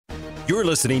You're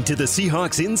listening to the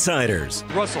Seahawks Insiders.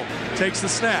 Russell takes the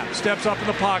snap, steps up in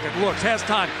the pocket, looks, has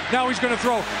time. Now he's going to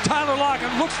throw. Tyler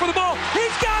Lockett looks for the ball.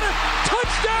 He's got it!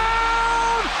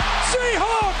 Touchdown!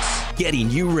 Seahawks! Getting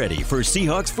you ready for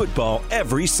Seahawks football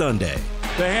every Sunday.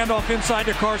 The handoff inside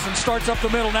to Carson, starts up the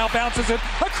middle, now bounces it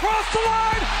across the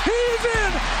line. He's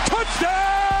in!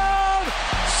 Touchdown!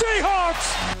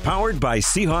 Seahawks! Powered by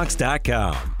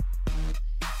Seahawks.com.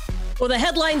 Well, the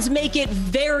headlines make it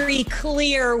very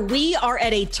clear. We are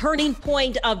at a turning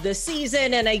point of the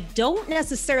season, and I don't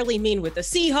necessarily mean with the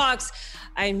Seahawks.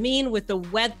 I mean with the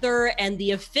weather and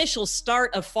the official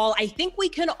start of fall. I think we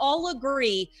can all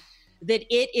agree that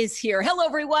it is here. Hello,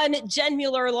 everyone. Jen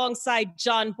Mueller alongside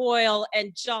John Boyle.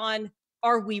 And John,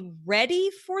 are we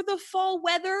ready for the fall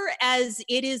weather? As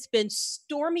it has been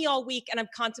stormy all week, and I'm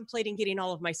contemplating getting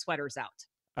all of my sweaters out.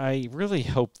 I really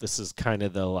hope this is kind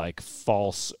of the like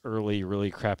false early,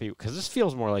 really crappy, because this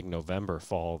feels more like November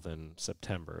fall than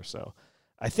September. So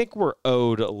I think we're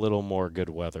owed a little more good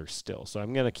weather still. So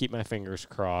I'm going to keep my fingers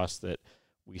crossed that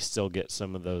we still get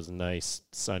some of those nice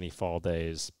sunny fall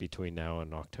days between now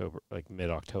and October, like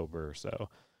mid-October or so,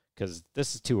 because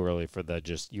this is too early for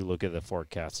you look at the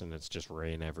forecast and it's just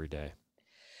rain every day.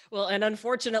 Well, and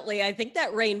unfortunately, I think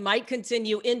that rain might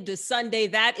continue into Sunday.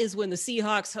 That is when the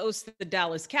Seahawks host the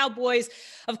Dallas Cowboys.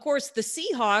 Of course, the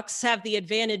Seahawks have the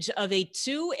advantage of a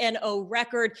 2-0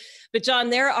 record. But, John,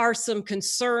 there are some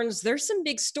concerns. There's some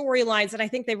big storylines, and I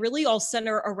think they really all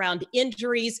center around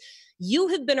injuries. You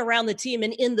have been around the team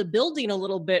and in the building a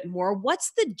little bit more.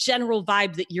 What's the general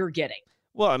vibe that you're getting?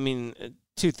 Well, I mean,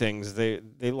 two things. They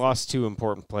lost two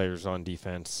important players on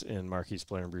defense in Marquise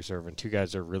Blair and Bruce Irvin. Two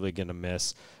guys are really going to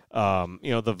miss. The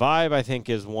vibe, I think,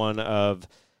 is one of,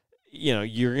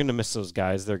 you're going to miss those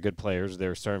guys. They're good players.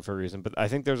 They're starting for a reason. But I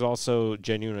think there's also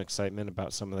genuine excitement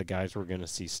about some of the guys we're going to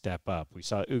see step up. We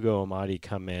saw Ugo Amadi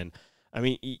come in. I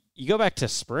mean, you go back to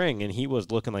spring, and he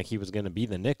was looking like he was going to be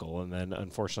the nickel. And then,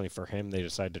 unfortunately for him, they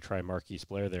decided to try Marquise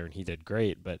Blair there, and he did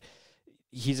great. But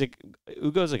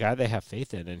Ugo's a guy they have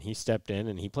faith in, and he stepped in,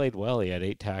 and he played well. He had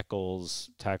 8 tackles,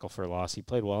 tackle for loss. He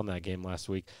played well in that game last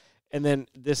week. And then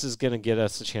this is going to get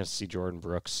us a chance to see Jordan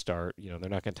Brooks start. They're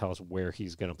not going to tell us where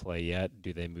he's going to play yet.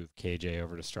 Do they move KJ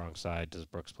over to strong side? Does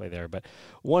Brooks play there? But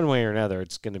one way or another,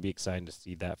 it's going to be exciting to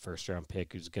see that first-round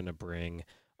pick who's going to bring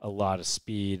a lot of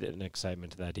speed and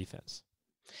excitement to that defense.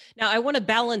 Now, I want to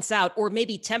balance out or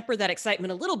maybe temper that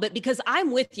excitement a little bit because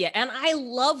I'm with you, and I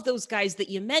love those guys that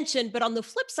you mentioned. But on the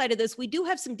flip side of this, we do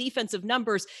have some defensive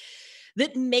numbers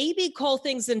that maybe call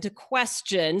things into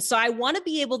question. So I want to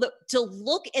be able to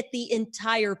look at the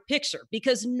entire picture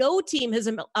because no team has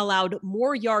allowed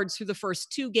more yards through the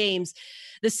first 2 games.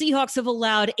 The Seahawks have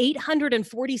allowed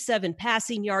 847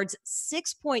 passing yards,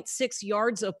 6.6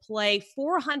 yards a play,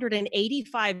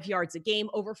 485 yards a game,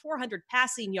 over 400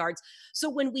 passing yards. So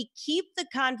when we keep the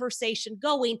conversation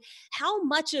going, how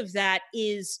much of that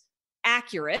is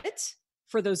accurate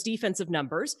for those defensive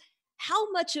numbers?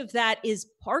 How much of that is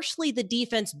partially the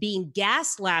defense being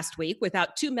gassed last week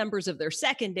without 2 members of their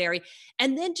secondary,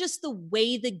 and then just the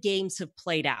way the games have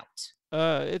played out?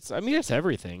 It's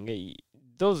everything.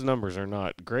 Those numbers are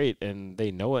not great, and they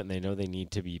know it, and they know they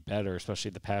need to be better, especially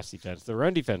the pass defense. The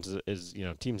run defense is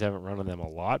teams haven't run on them a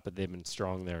lot, but they've been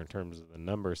strong there in terms of the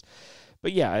numbers.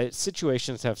 But yeah,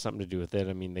 situations have something to do with it.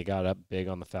 I mean, they got up big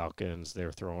on the Falcons. They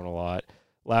were throwing a lot.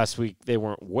 Last week, they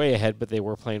weren't way ahead, but they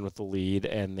were playing with the lead,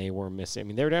 and they were missing. I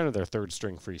mean, they were down to their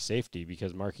 3rd-string free safety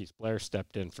because Marquise Blair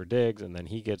stepped in for Diggs, and then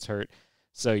he gets hurt.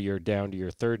 So you're down to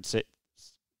your 3rd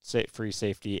free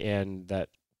safety, and that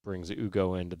brings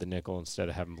Ugo into the nickel instead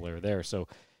of having Blair there. So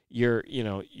you're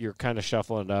kind of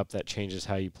shuffling it up. That changes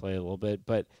how you play a little bit.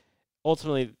 But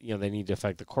ultimately, they need to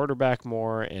affect the quarterback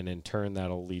more, and in turn,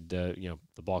 that'll lead to,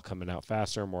 the ball coming out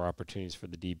faster, more opportunities for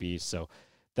the DBs. So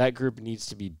that group needs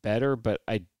to be better, but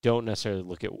I don't necessarily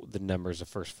look at the numbers of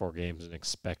first 4 games and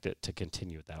expect it to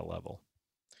continue at that level.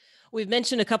 We've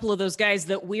mentioned a couple of those guys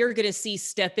that we're going to see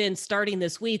step in starting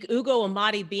this week, Ugo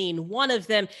Amadi being one of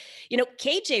them.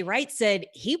 KJ Wright said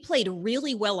he played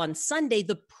really well on Sunday.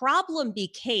 The problem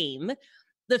became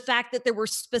the fact that there were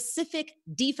specific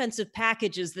defensive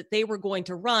packages that they were going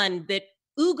to run that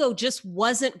Ugo just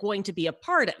wasn't going to be a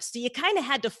part of. So you kind of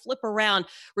had to flip around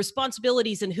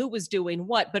responsibilities and who was doing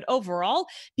what. But overall,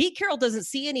 Pete Carroll doesn't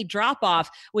see any drop-off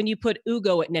when you put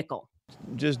Ugo at nickel.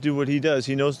 Just do what he does.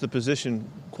 He knows the position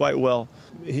quite well.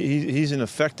 he's an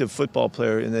effective football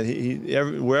player in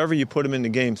that wherever you put him in the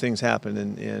game, things happen,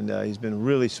 and he's been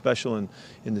really special in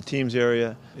the team's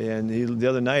area. And the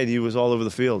other night he was all over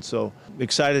the field. So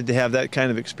excited to have that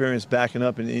kind of experience backing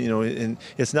up, and and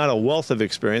it's not a wealth of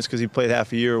experience because he played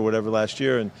half a year or whatever last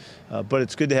year, but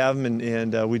it's good to have him,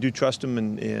 and we do trust him,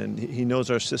 and he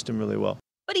knows our system really well.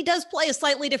 But he does play a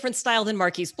slightly different style than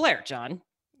Marquise Blair, John.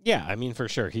 Yeah, I mean, for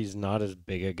sure. He's not as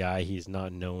big a guy. He's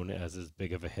not known as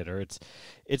big of a hitter. It's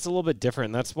a little bit different.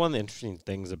 And that's one of the interesting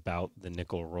things about the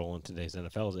nickel role in today's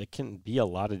NFL is it can be a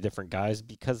lot of different guys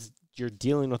because you're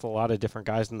dealing with a lot of different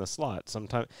guys in the slot.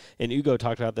 Sometimes, and Ugo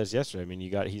talked about this yesterday. I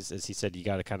mean, as he said, you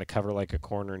got to kind of cover like a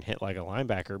corner and hit like a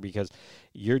linebacker because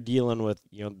you're dealing with,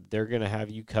 they're going to have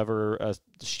you cover a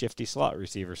shifty slot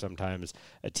receiver sometimes.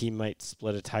 A team might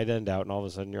split a tight end out and all of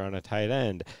a sudden you're on a tight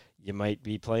end. You might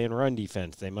be playing run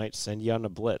defense. They might send you on a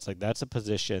blitz. Like that's a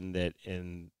position that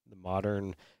in the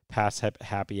modern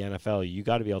pass-happy NFL, you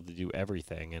got to be able to do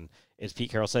everything. And as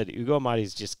Pete Carroll said, Ugo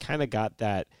Amadi's just kind of got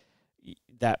that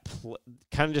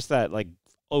like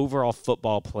overall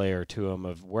football player to him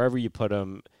of wherever you put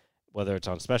him, whether it's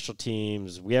on special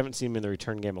teams. We haven't seen him in the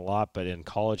return game a lot, but in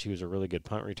college he was a really good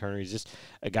punt returner. He's just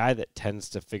a guy that tends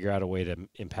to figure out a way to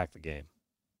impact the game.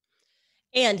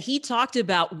 And he talked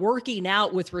about working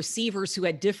out with receivers who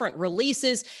had different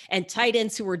releases and tight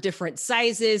ends who were different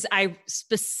sizes. I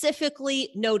specifically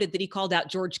noted that he called out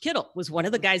George Kittle was one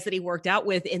of the guys that he worked out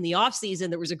with in the offseason.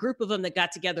 There was a group of them that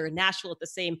got together in Nashville at the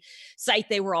same site.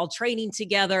 They were all training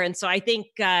together. And so I think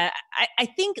I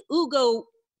think Ugo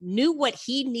knew what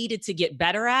he needed to get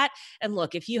better at. And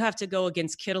look, if you have to go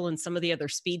against Kittle and some of the other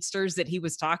speedsters that he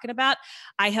was talking about,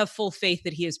 I have full faith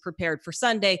that he is prepared for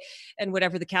Sunday and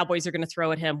whatever the Cowboys are going to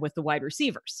throw at him with the wide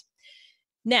receivers.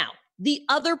 Now, the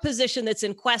other position that's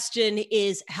in question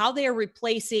is how they are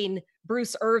replacing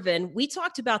Bruce Irvin. We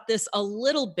talked about this a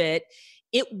little bit.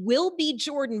 It will be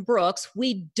Jordan Brooks.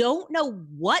 We don't know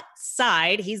what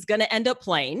side he's going to end up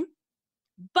playing.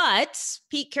 But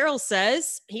Pete Carroll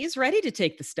says he's ready to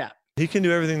take the step. He can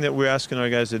do everything that we're asking our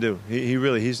guys to do.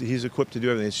 He's equipped to do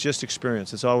everything. It's just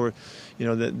experience. It's all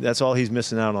that's all he's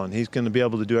missing out on. He's going to be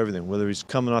able to do everything, whether he's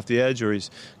coming off the edge or he's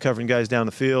covering guys down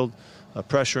the field,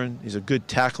 pressuring. He's a good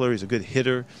tackler. He's a good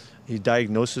hitter. He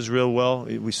diagnoses real well.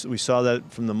 We saw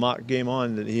that from the mock game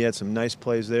on, that he had some nice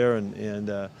plays there,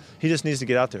 and he just needs to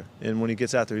get out there. And when he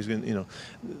gets out there, he's going to,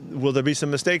 will there be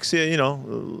some mistakes?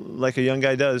 Like a young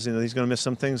guy does. He's going to miss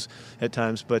some things at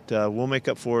times, but we'll make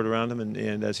up for it around him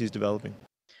and as he's developing.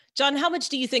 John, how much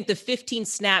do you think the 15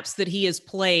 snaps that he has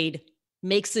played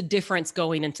makes a difference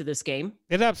going into this game?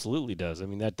 It absolutely does. I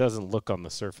mean, that doesn't look on the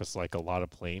surface like a lot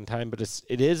of playing time, but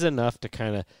it is enough to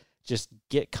kind of just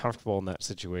get comfortable in that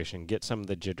situation, get some of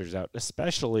the jitters out,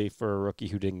 especially for a rookie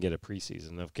who didn't get a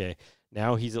preseason. Okay,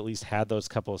 now he's at least had those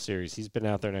couple of series. He's been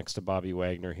out there next to Bobby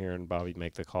Wagner, hearing Bobby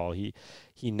make the call. He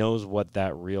knows what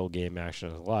that real game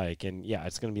action is like. And yeah,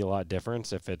 it's going to be a lot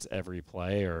different if it's every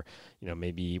play or,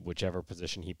 maybe whichever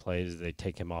position he plays, they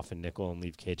take him off in nickel and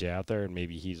leave KJ out there, and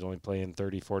maybe he's only playing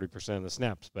 30-40% of the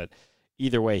snaps. But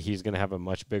either way, he's going to have a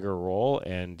much bigger role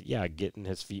and, getting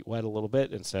his feet wet a little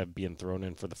bit instead of being thrown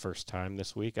in for the first time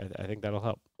this week. I think that'll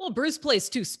help. Well, Bruce plays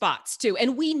two spots, too.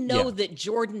 And we know that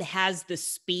Jordan has the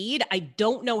speed. I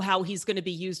don't know how he's going to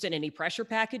be used in any pressure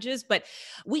packages, but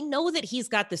we know that he's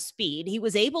got the speed. He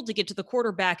was able to get to the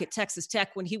quarterback at Texas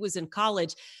Tech when he was in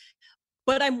college.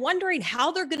 But I'm wondering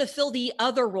how they're going to fill the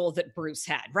other role that Bruce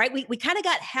had, right? We kind of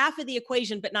got half of the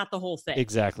equation, but not the whole thing.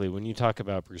 Exactly. When you talk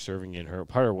about Bruce Irvin and her,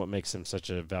 part of what makes him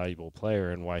such a valuable player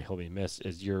and why he'll be missed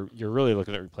is you're really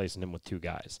looking at replacing him with two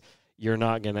guys. You're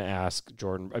not going to ask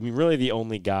Jordan. I mean, really the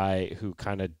only guy who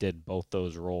kind of did both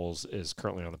those roles is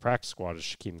currently on the practice squad is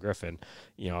Shaquem Griffin.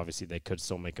 Obviously they could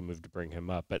still make a move to bring him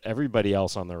up, but everybody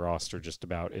else on the roster just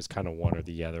about is kind of one or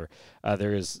the other.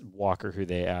 There is Walker, who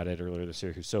they added earlier this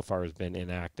year, who so far has been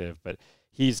inactive, but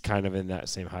he's kind of in that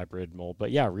same hybrid mold. But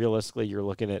yeah, realistically, you're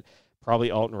looking at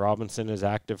probably Alton Robinson is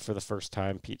active for the first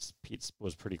time. Pete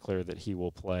was pretty clear that he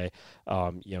will play.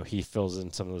 He fills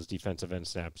in some of those defensive end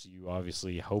snaps. You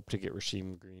obviously hope to get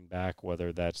Rasheem Green back,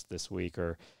 whether that's this week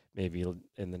or maybe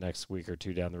in the next week or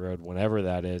two down the road. Whenever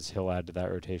that is, he'll add to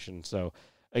that rotation. So,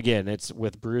 again, it's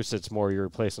with Bruce, it's more you're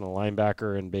replacing a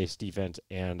linebacker in base defense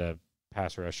and a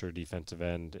pass rusher defensive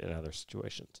end in other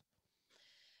situations.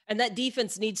 And that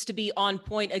defense needs to be on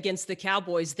point against the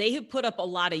Cowboys. They have put up a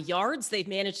lot of yards. They've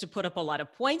managed to put up a lot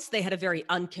of points. They had a very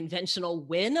unconventional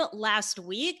win last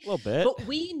week. A little bit. But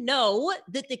we know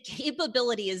that the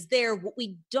capability is there. What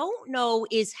we don't know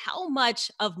is how much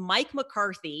of Mike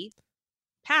McCarthy,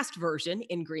 past version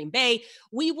in Green Bay,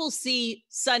 we will see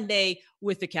Sunday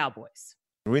with the Cowboys.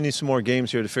 We need some more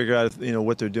games here to figure out,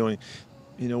 what they're doing.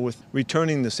 With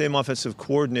returning the same offensive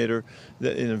coordinator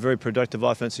that in a very productive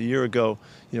offense a year ago,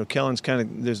 Kellen's kind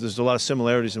of there's a lot of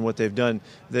similarities in what they've done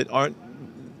that aren't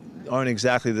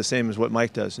exactly the same as what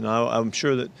Mike does. I'm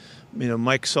sure that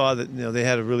Mike saw that they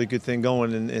had a really good thing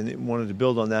going and wanted to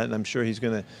build on that, and I'm sure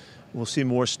we'll see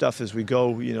more stuff as we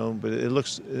go. But it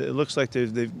looks like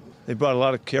they brought a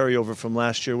lot of carryover from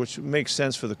last year, which makes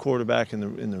sense for the quarterback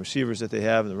and the receivers that they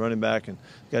have and the running back and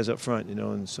guys up front.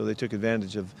 And so they took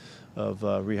advantage of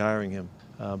rehiring him.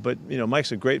 But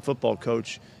Mike's a great football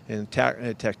coach and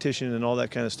tactician and all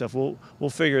that kind of stuff. We'll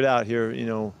figure it out here.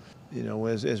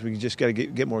 As we just got to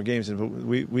get more games in. But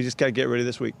we just got to get ready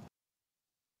this week.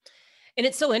 And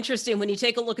it's so interesting when you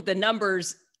take a look at the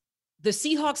numbers. The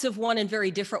Seahawks have won in very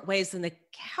different ways than the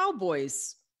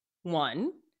Cowboys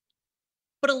won.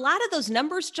 But a lot of those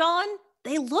numbers, John,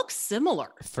 they look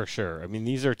similar. For sure. I mean,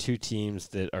 these are two teams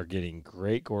that are getting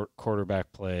great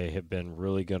quarterback play, have been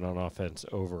really good on offense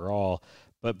overall,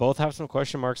 but both have some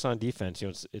question marks on defense.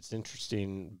 It's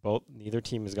interesting. Neither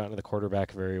team has gotten to the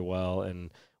quarterback very well.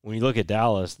 And when you look at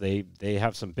Dallas, they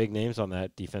have some big names on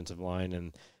that defensive line,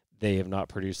 and they have not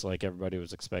produced like everybody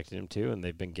was expecting them to, and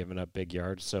they've been giving up big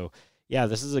yards. So, yeah,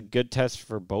 this is a good test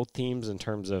for both teams in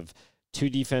terms of two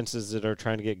defenses that are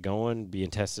trying to get going, being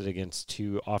tested against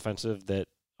two offenses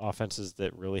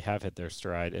that really have hit their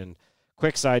stride. And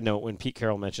quick side note, when Pete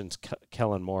Carroll mentions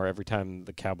Kellen Moore, every time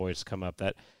the Cowboys come up,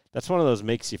 that's one of those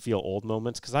makes you feel old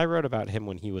moments, because I wrote about him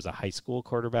when he was a high school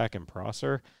quarterback in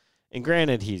Prosser. And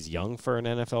granted, he's young for an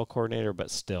NFL coordinator, but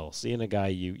still, seeing a guy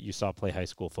you saw play high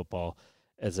school football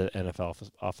as an NFL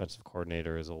offensive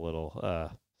coordinator is a little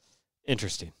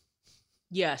interesting.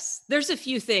 Yes, there's a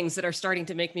few things that are starting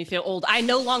to make me feel old. I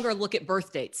no longer look at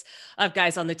birth dates of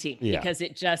guys on the team because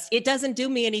it doesn't do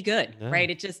me any good, right?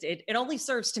 It only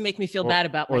serves to make me feel bad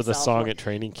about myself. Or the song at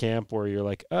training camp where you're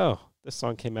like, oh, this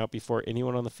song came out before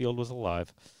anyone on the field was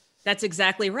alive. That's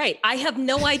exactly right. I have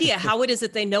no idea how it is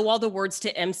that they know all the words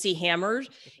to MC Hammer,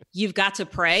 You've Got to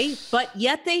Pray, but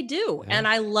yet they do. Yeah. And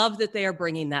I love that they are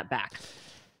bringing that back.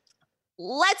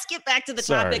 Let's get back to the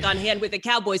topic on hand with the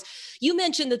Cowboys. You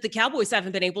mentioned that the Cowboys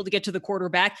haven't been able to get to the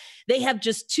quarterback. They have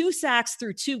just 2 sacks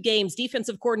through 2 games.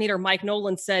 Defensive coordinator Mike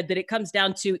Nolan said that it comes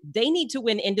down to they need to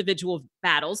win individual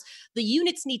battles. The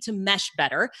units need to mesh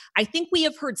better. I think we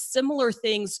have heard similar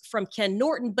things from Ken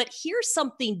Norton, but here's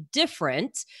something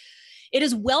different. It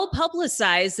is well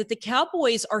publicized that the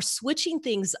Cowboys are switching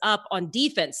things up on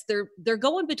defense. They're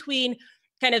going between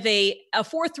kind of a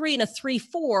 4-3 and a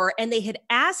 3-4, and they had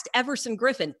asked Everson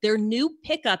Griffen, their new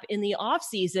pickup in the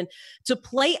offseason, to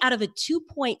play out of a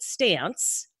 2-point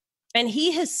stance. And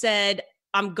he has said,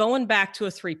 I'm going back to a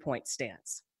 3-point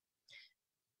stance.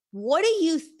 What do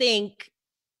you think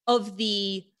of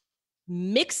the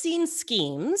mixing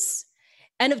schemes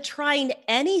and of trying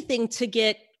anything to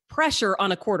get pressure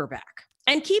on a quarterback?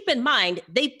 And keep in mind,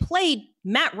 they played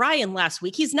Matt Ryan last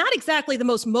week. He's not exactly the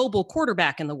most mobile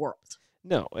quarterback in the world.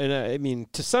 No, and I mean,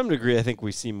 to some degree, I think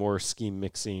we see more scheme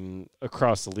mixing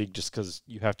across the league just because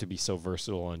you have to be so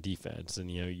versatile on defense.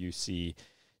 And, you see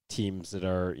teams that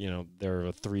are, they're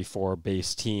a 3-4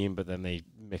 base team, but then they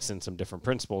mix in some different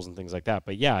principles and things like that.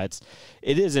 But, yeah,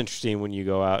 it is interesting when you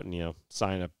go out and,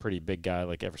 sign a pretty big guy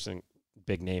like Everson,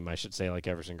 big name, I should say, like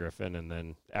Everson Griffen, and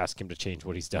then ask him to change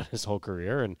what he's done his whole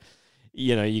career. And,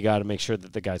 you got to make sure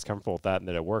that the guy's comfortable with that and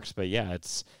that it works. But, yeah,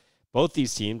 it's both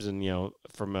these teams, and,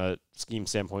 from a scheme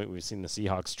standpoint, we've seen the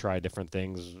Seahawks try different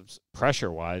things.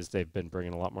 Pressure-wise, they've been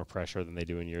bringing a lot more pressure than they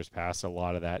do in years past. A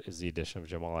lot of that is the addition of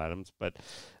Jamal Adams. But,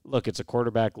 look, it's a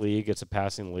quarterback league. It's a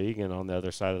passing league. And on the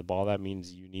other side of the ball, that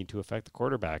means you need to affect the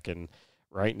quarterback. And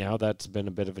right now, that's been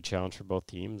a bit of a challenge for both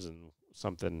teams and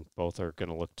something both are going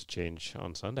to look to change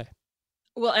on Sunday.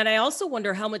 Well, and I also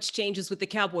wonder how much changes with the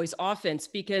Cowboys offense,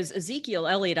 because Ezekiel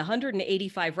Elliott,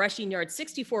 185 rushing yards,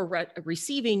 64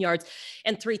 receiving yards,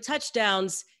 and 3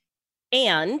 touchdowns.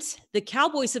 And the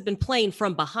Cowboys have been playing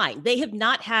from behind. They have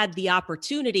not had the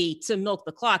opportunity to milk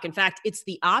the clock. In fact, it's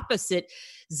the opposite.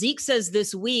 Zeke says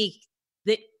this week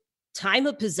that time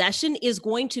of possession is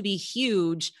going to be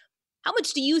huge. How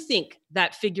much do you think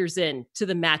that figures in to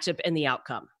the matchup and the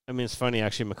outcome? I mean, it's funny,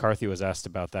 actually, McCarthy was asked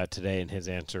about that today, and his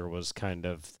answer was kind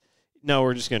of, no,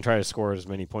 we're just going to try to score as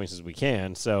many points as we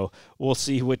can. So we'll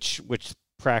see which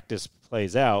practice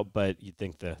plays out, but you'd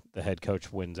think the head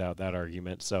coach wins out that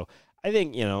argument. So I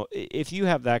think, if you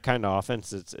have that kind of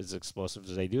offense, it's as explosive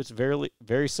as they do. It's very,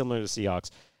 very similar to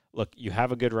Seahawks. Look, you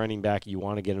have a good running back. You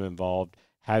want to get him involved.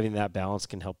 Having that balance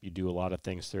can help you do a lot of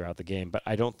things throughout the game. But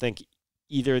I don't think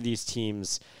either of these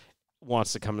teams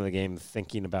wants to come to the game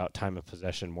thinking about time of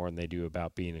possession more than they do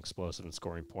about being explosive and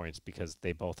scoring points, because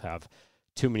they both have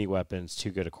too many weapons, too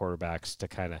good at quarterbacks to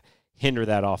kind of hinder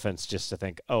that offense just to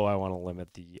think, oh, I want to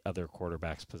limit the other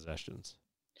quarterback's possessions.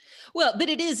 Well, but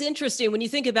it is interesting when you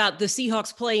think about the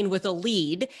Seahawks playing with a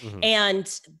lead and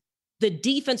the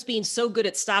defense being so good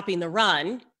at stopping the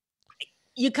run.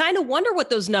 You kind of wonder what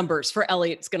those numbers for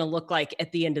Elliott's going to look like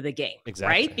at the end of the game,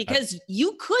 right? Because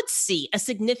you could see a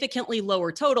significantly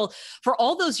lower total for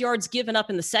all those yards given up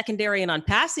in the secondary and on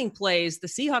passing plays. The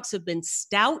Seahawks have been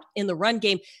stout in the run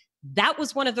game. That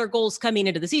was one of their goals coming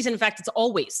into the season. In fact, it's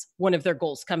always one of their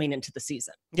goals coming into the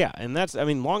season. Yeah, and that's, I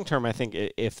mean, long term, I think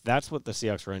if that's what the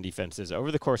Seahawks run defense is,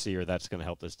 over the course of the year, that's going to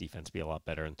help this defense be a lot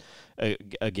better. And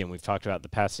again, we've talked about the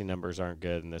passing numbers aren't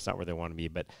good, and that's not where they want to be,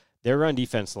 but their run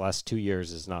defense the last 2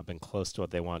 years has not been close to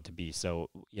what they want to be. So,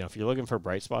 if you're looking for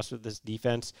bright spots with this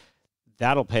defense,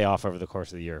 that'll pay off over the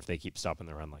course of the year if they keep stopping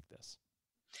the run like this.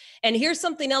 And here's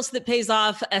something else that pays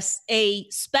off: a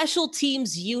special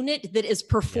teams unit that is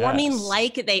performing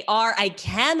like they are. I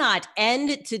cannot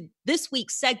end to this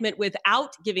week's segment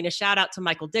without giving a shout out to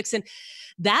Michael Dixon.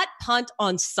 That punt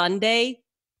on Sunday,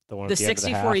 the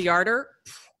 64-yarder,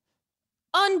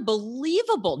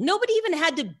 unbelievable. Nobody even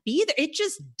had to be there. It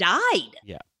just died.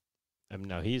 Yeah.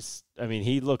 He's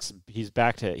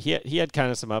back to, he had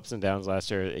kind of some ups and downs last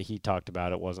year. He talked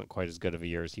about it wasn't quite as good of a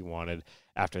year as he wanted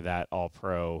after that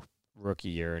all-pro rookie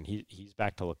year, and he's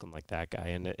back to looking like that guy.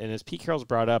 And as Pete Carroll's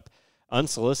brought up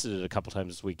unsolicited a couple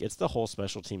times this week, it's the whole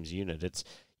special teams unit. It's,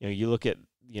 you look at,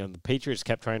 the Patriots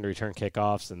kept trying to return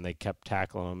kickoffs, and they kept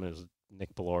tackling them. It was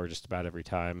Nick Bellore just about every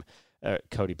time.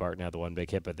 Cody Barton had the one big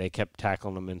hit, but they kept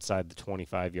tackling them inside the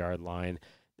 25-yard line.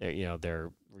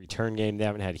 Their return game, they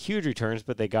haven't had huge returns,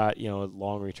 but they got, a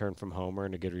long return from Homer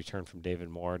and a good return from David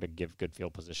Moore to give good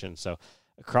field position. So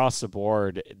across the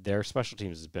board, their special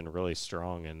teams has been really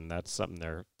strong, and that's something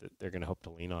they're going to hope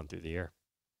to lean on through the year.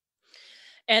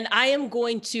 And I am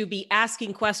going to be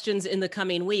asking questions in the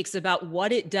coming weeks about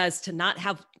what it does to not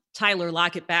have Tyler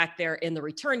Lockett back there in the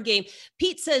return game.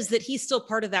 Pete says that he's still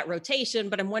part of that rotation,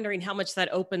 but I'm wondering how much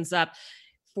that opens up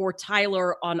for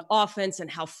Tyler on offense and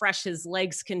how fresh his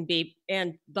legs can be.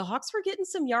 And the Hawks were getting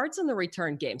some yards in the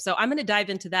return game. So I'm going to dive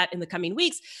into that in the coming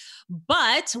weeks.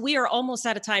 But we are almost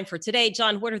out of time for today.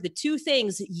 John, what are the two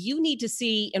things you need to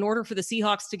see in order for the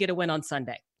Seahawks to get a win on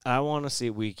Sunday? I want to see,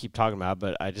 we keep talking about,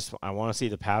 but I want to see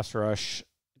the pass rush.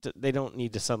 They don't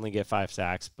need to suddenly get 5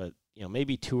 sacks, but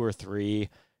maybe 2 or 3.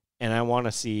 And I want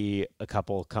to see a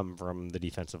couple come from the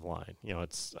defensive line.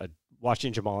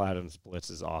 Watching Jamal Adams blitz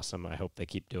is awesome. I hope they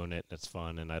keep doing it. It's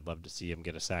fun, and I'd love to see him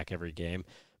get a sack every game.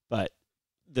 But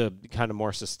the kind of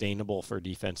more sustainable for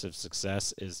defensive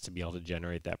success is to be able to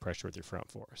generate that pressure with your front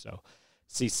four. So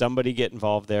see somebody get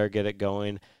involved there, get it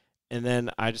going. And then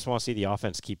I just want to see the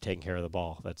offense keep taking care of the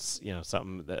ball. That's,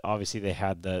 something that obviously they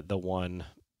had the one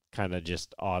kind of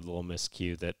just odd little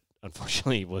miscue that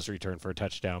unfortunately was returned for a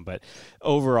touchdown. But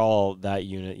overall, that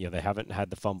unit, they haven't had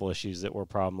the fumble issues that were a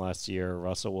problem last year.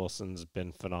 Russell Wilson's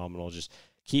been phenomenal. Just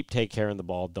keep taking care of the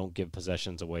ball. Don't give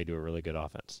possessions away to a really good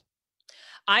offense.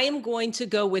 I am going to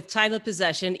go with time of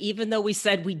possession, even though we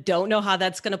said we don't know how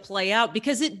that's going to play out,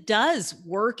 because it does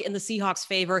work in the Seahawks'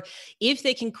 favor if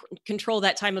they can control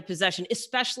that time of possession,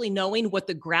 especially knowing what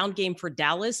the ground game for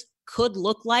Dallas could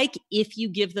look like if you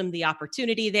give them the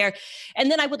opportunity there. And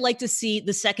then I would like to see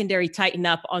the secondary tighten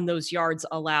up on those yards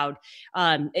allowed,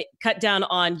 cut down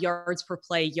on yards per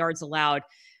play, yards allowed.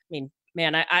 I mean,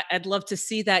 man, I'd love to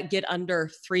see that get under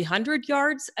 300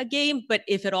 yards a game, but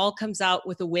if it all comes out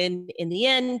with a win in the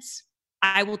end,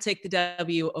 I will take the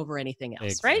W over anything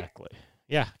else, right? Exactly.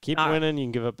 Yeah, keep winning. You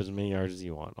can give up as many yards as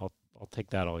you want. I'll take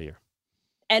that all year.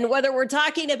 And whether we're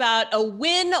talking about a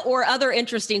win or other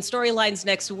interesting storylines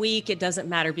next week, it doesn't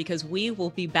matter because we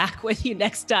will be back with you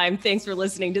next time. Thanks for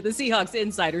listening to the Seahawks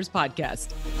Insiders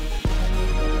Podcast.